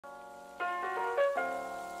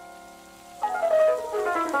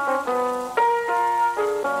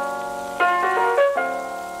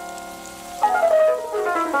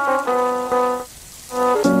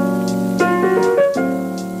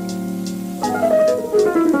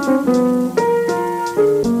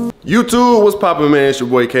YouTube, what's poppin', man? It's your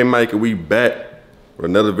boy Kmike, and we back with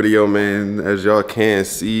another video, man. As y'all can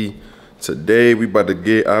see, today we about to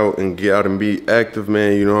get out and be active,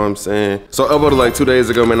 man. You know what I'm saying? So I uploaded like 2 days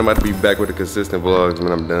ago, man. I'm about to be back with the consistent vlogs,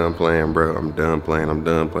 man. I'm done playing, bro. I'm done playing. I don't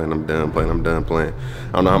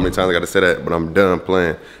know how many times I gotta say that, but I'm done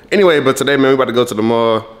playing. Anyway, but today, man, we about to go to the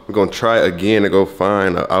mall. We're gonna try again to go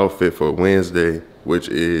find an outfit for Wednesday, which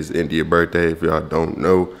is India's birthday, if y'all don't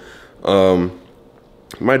know.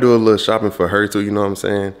 Might do a little shopping for her too, you know what I'm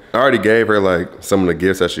saying? I already gave her like some of the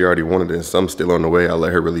gifts that she already wanted, and some still on the way. I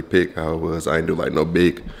let her really pick how it was. I ain't do like no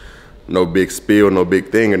big spill, no big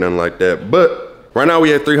thing or nothing like that. But right now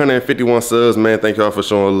we at 351 subs, man. Thank y'all for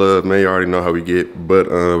showing love, man. You already know how we get. But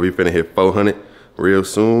we finna hit 400 real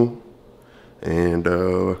soon. And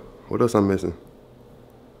what else I'm missing?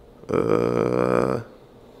 I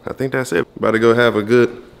think that's it. About to go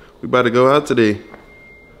we about to go out today.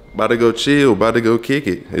 About to go chill, about to go kick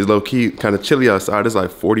it. It's low key, kind of chilly outside. It's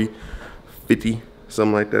like 40, 50,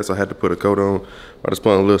 something like that. So I had to put a coat on. I just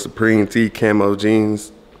put on a little Supreme tee, camo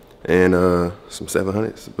jeans, and some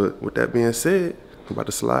 700s. But with that being said, I'm about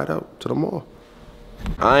to slide out to the mall.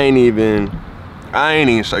 I ain't even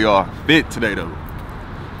show y'all fit today though.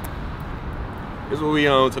 This is what we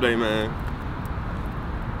on today, man.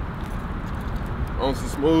 On some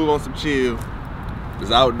smooth, on some chill.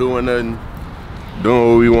 Just out doing nothing. Doing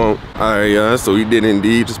what we want. Alright, y'all, so we did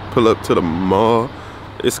indeed just pull up to the mall.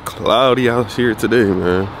 It's cloudy out here today,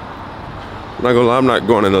 man. I'm not gonna lie, I'm not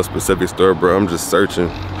going to no specific store, bro. I'm just searching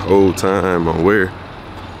whole time on where.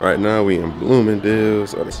 Right now we in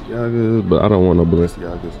Bloomingdale's, Balenciagas, but I don't want no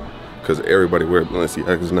Balenciagas because everybody wear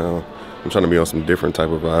Balenciagas now. I'm trying to be on some different type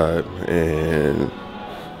of vibe, and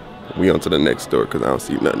we on to the next store because I don't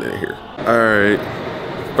see nothing in here. Alright,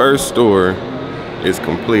 first store is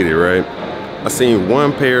completed, right? I seen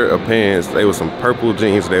one pair of pants. They was some purple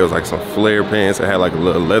jeans. They was like some flare pants. It had like a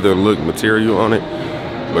little leather look material on it,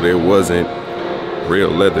 but it wasn't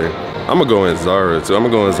real leather. I'm gonna go in Zara too. I'm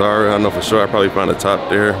gonna go in Zara. I know for sure I probably find a top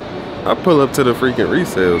there. I pull up to the freaking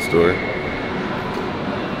resale store.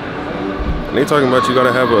 And they talking about you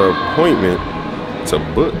gotta have an appointment to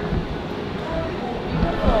book. They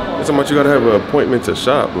talking about you gotta have an appointment to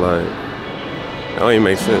shop. Like, that don't even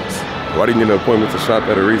make sense. Why do you need an appointment to shop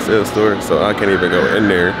at a resale store? So I can't even go in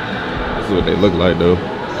there. This is what they look like though.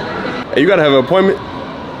 Hey, you gotta have an appointment?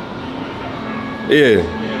 Yeah.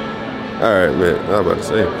 All right, man. I was about to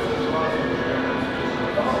say.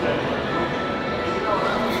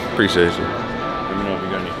 Appreciate you. Let me know if you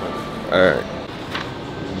got any questions. All right.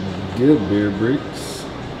 Good beer bricks.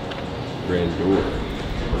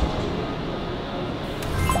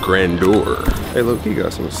 Grandeur. Hey, look, he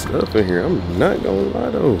got some stuff in here. I'm not gonna lie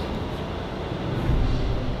though.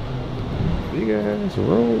 Big ass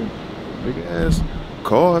room, big ass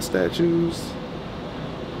car statues,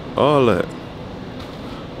 all that.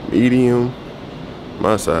 Medium,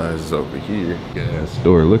 my size is over here. Big ass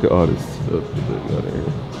store, look at all this stuff that they got in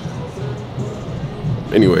here.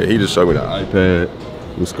 Anyway, he just showed me the iPad.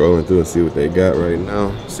 I'm scrolling through and see what they got right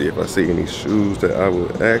now. See if I see any shoes that I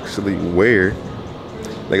would actually wear.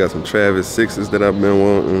 They got some Travis 6s that I've been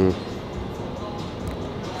wanting.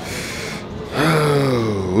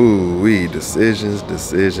 Ooh, decisions,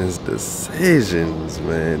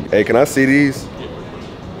 man. Hey, can I see these?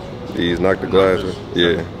 These knock the glass.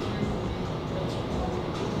 Yeah.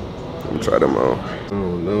 Let me try them on. I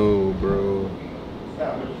don't know, bro.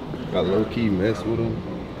 I low-key mess with them,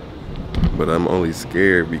 but I'm only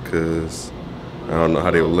scared because I don't know how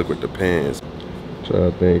they would look with the pants. Try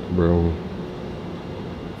to think, bro.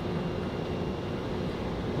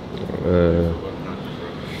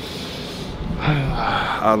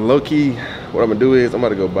 I low-key, what I'm gonna do is I'm about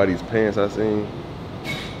to go buy these pants I seen.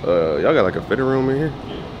 Y'all got like a fitting room in here?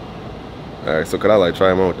 All right, so could I like try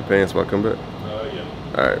them on with the pants when I come back? Yeah.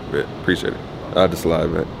 All right, bet. Appreciate it. I'll just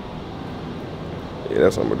slide back. Yeah,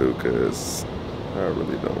 that's what I'm gonna do, cause I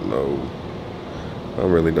really don't know. I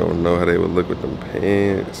really don't know how they would look with them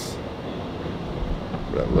pants.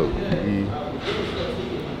 But I low-key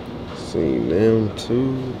seen them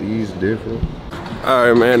too, these different. All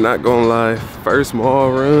right, man, not gonna lie, first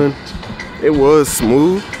mall run, it was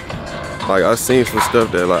smooth. Like, I seen some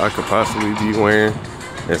stuff that like I could possibly be wearing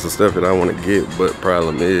and some stuff that I want to get, but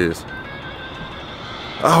problem is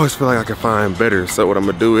I always feel like I can find better. So what I'm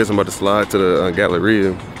gonna do is I'm about to slide to the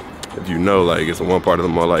Galleria. If you know, like, it's in one part of the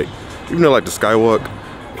mall, like, even though like the Skywalk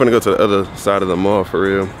finna go to the other side of the mall for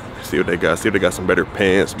real. See what they got. See if they got some better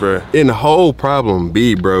pants, bro. And the whole problem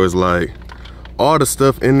B, bro, is like all the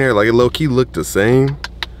stuff in there, like it low-key look the same.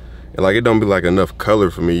 And like it don't be like enough color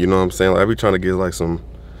for me, you know what I'm saying? Like I be trying to get like some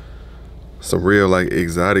real like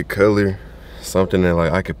exotic color, something that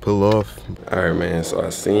like I could pull off. All right, man, so I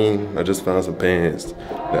just found some pants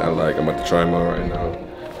that I like. I'm about to try them on right now.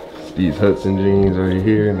 These Hudson jeans right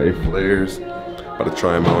here, they flares. About to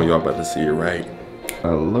try them on, y'all about to see it right. I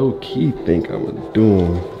low-key think I'm gonna do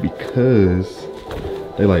them because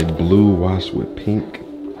they like blue washed with pink,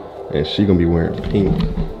 and she gonna be wearing pink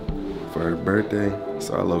for her birthday.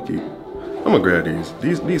 So I low-key, I'm gonna grab these.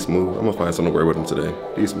 These smooth. I'm gonna find something to wear with them today.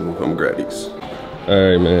 These smooth. I'm gonna grab these. All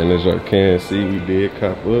right, man. As y'all can see, we did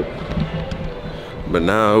cop up, but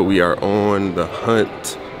now we are on the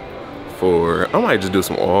hunt for. I might just do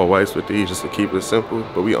some all whites with these just to keep it simple.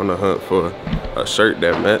 But we on the hunt for a shirt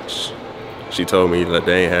that match. She told me that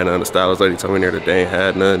they ain't had none. The stylist lady told me there that they ain't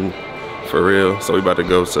had nothing for real. So we about to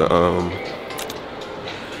go to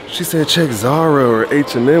she said check Zara or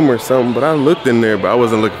H&M or something, but I looked in there, but I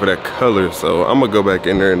wasn't looking for that color. So I'm gonna go back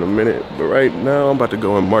in there in a minute. But right now I'm about to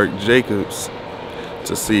go in Marc Jacobs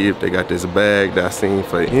to see if they got this bag that I seen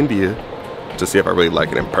for India, to see if I really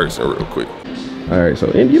like it in person real quick. All right,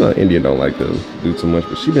 so India don't like to do too much,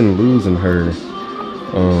 but she been losing her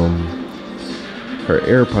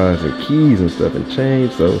AirPods and keys and stuff and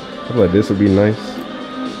change. So I feel like this would be nice.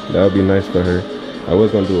 That would be nice for her. I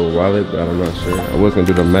was gonna do a wallet, but I'm not sure. I was gonna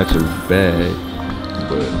do the matching bag,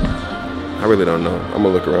 but I really don't know. I'm gonna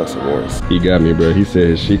look around some more. He got me, bro. He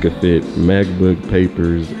said she could fit MacBook,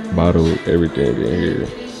 papers, bottle, everything in here.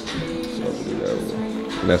 So I'm gonna do that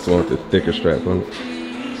one. And that's the one with the thicker strap on it.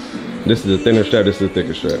 This is the thinner strap, this is the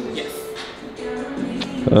thicker strap.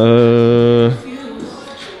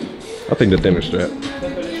 I think the thinner strap.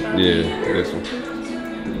 Yeah, this one.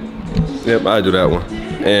 Yep, I do that one.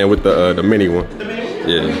 And with the mini one.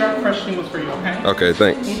 Yeah. Question was for you, okay? Okay,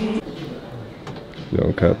 thanks.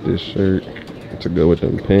 Gonna cop this shirt to go with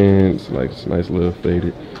them pants. Like it's nice little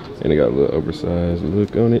faded. And it got a little oversized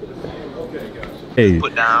look on it. Hey,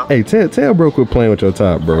 hey, tell bro quit playing with your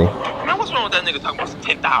top, bro. Man, what's wrong with that nigga talking about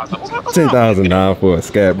 10,000? $10,000 for a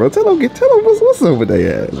scab, bro. Tell him what's up with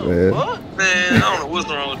their ass, man. What? Man, I don't know what's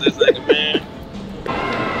wrong with this nigga, man.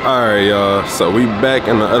 Alright, y'all, so we back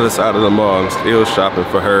on the other side of the mall. I'm still shopping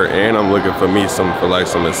for her, and I'm looking for me some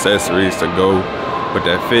accessories to go with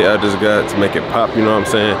that fit I just got to make it pop, you know what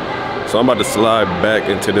I'm saying? So I'm about to slide back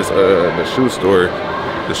into this the shoe store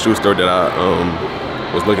that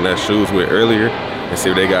I was looking at shoes with earlier, and see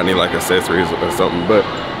if they got any like accessories or something. But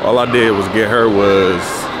all I did was get her was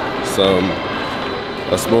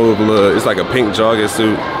a smooth little, it's like a pink jogging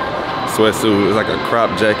suit, sweatsuit. It's like a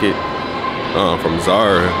crop jacket from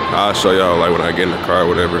Zara. I'll show y'all like when I get in the car or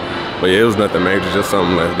whatever. But yeah, it was nothing major, just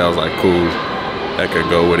something that was like cool that could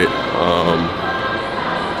go with it.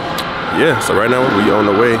 Yeah, so right now we on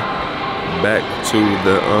the way back to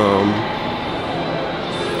the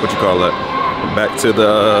what you call that? Back to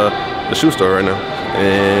the shoe store right now.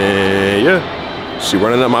 And yeah, she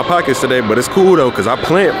running up my pockets today, but it's cool though, cause I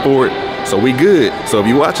planned for it, so we good. So if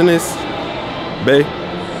you watching this, bae,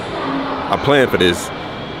 I planned for this.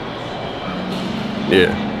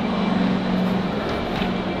 Yeah.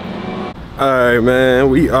 All right, man,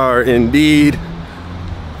 we are indeed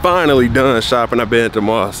finally done shopping. I've been at the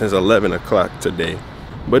mall since 11 o'clock today,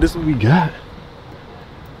 but this is what we got.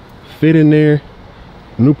 Fit in there,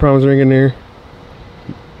 new promise ring in there,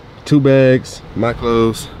 2 bags, my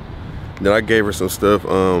clothes. Then I gave her some stuff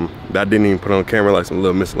that I didn't even put on camera, like some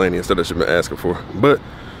little miscellaneous stuff that she's been asking for. But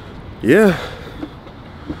yeah,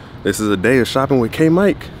 this is a day of shopping with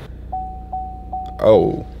Kmike.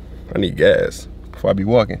 Oh, I need gas before I be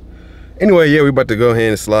walking. Anyway, yeah, we about to go ahead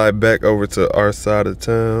and slide back over to our side of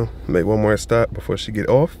town, make one more stop before she get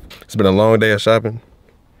off. It's been a long day of shopping.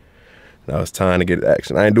 Now it's time to get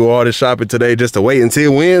action. I ain't do all this shopping today just to wait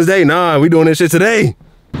until Wednesday. Nah, we doing this shit today.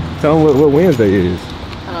 Tell them what Wednesday is.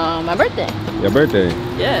 My birthday. Your birthday?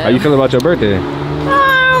 Yeah. How you feeling about your birthday?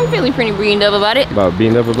 I'm feeling pretty beamed up about it. About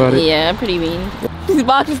beamed up about it? Yeah, pretty beamed. This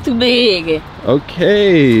box is too big.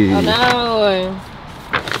 Okay. Oh no.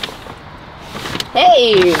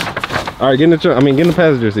 Hey. All right, get in the trunk. I mean, get in the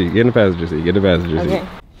passenger seat. Get in the passenger seat. Get in the passenger seat. Okay.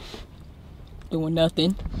 Doing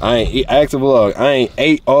nothing. I ain't eat. Ask the vlog. I ain't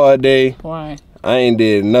ate all day. Why? I ain't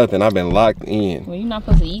did nothing. I've been locked in. Well, you're not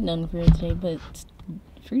supposed to eat nothing for today, but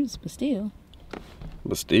fruits, but still.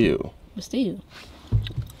 But still. But still.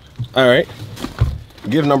 All right.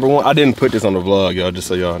 Give number 1. I didn't put this on the vlog, y'all, just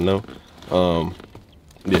so y'all know.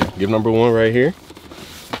 Yeah, give number 1 right here.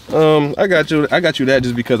 I got you that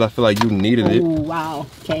just because I feel like you needed it. Oh wow.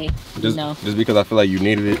 Okay. Just because I feel like you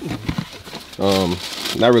needed it.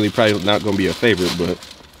 Not really, probably not gonna be a favorite, but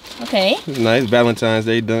okay. Nice Valentine's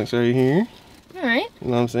Day dunks right here. All right. You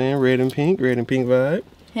know what I'm saying? Red and pink vibe.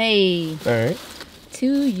 Hey. All right.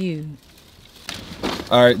 To you.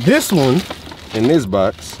 All right, this one in this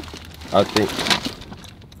box, I think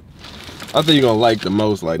you're gonna like the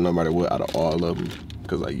most, like no matter what, out of all of them,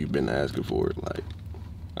 cause like you've been asking for it. Like,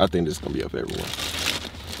 I think this is gonna be your favorite one.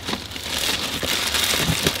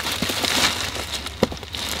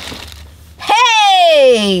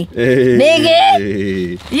 Hey,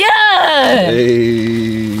 nigga. Yeah. Hey.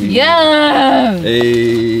 Yeah. Hey.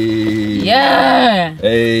 Yeah.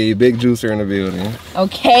 Hey, big juicer in the building.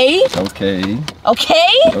 Okay. Okay. Okay.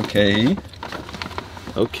 Okay.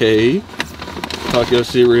 Okay. Talk your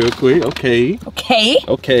shit real quick. Okay. Okay.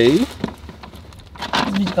 Okay. This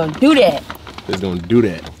bitch gonna do that. It's gonna do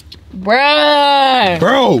that. Bruh.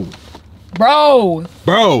 Bro. Bro.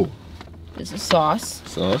 Bro. This is sauce.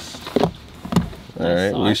 Sauce. All Nice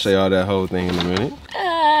right, sauce. we'll show y'all that whole thing in a minute.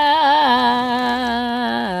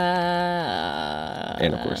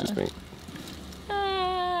 And of course it's pink.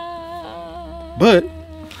 But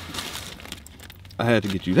I had to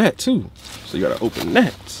get you that too. So you gotta open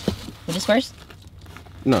that. With this first?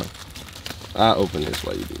 No. I'll open this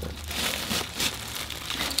while you do that.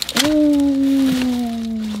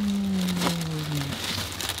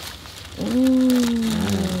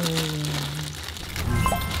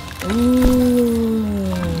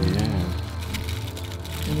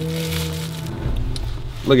 Yeah.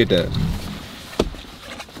 Look at that.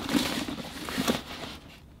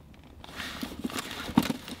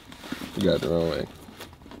 You got it the wrong way.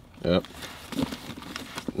 Yep.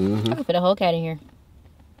 I can fit a whole cat in here.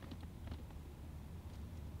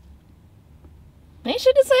 Ain't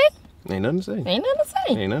shit to say. Ain't nothing to say. Ain't nothing to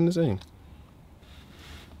say. Ain't nothing to say.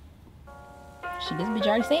 Shit, this bitch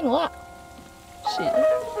already saying a lot. Shit.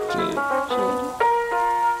 Shit.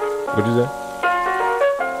 What'd you say?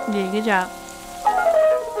 Yeah, good job.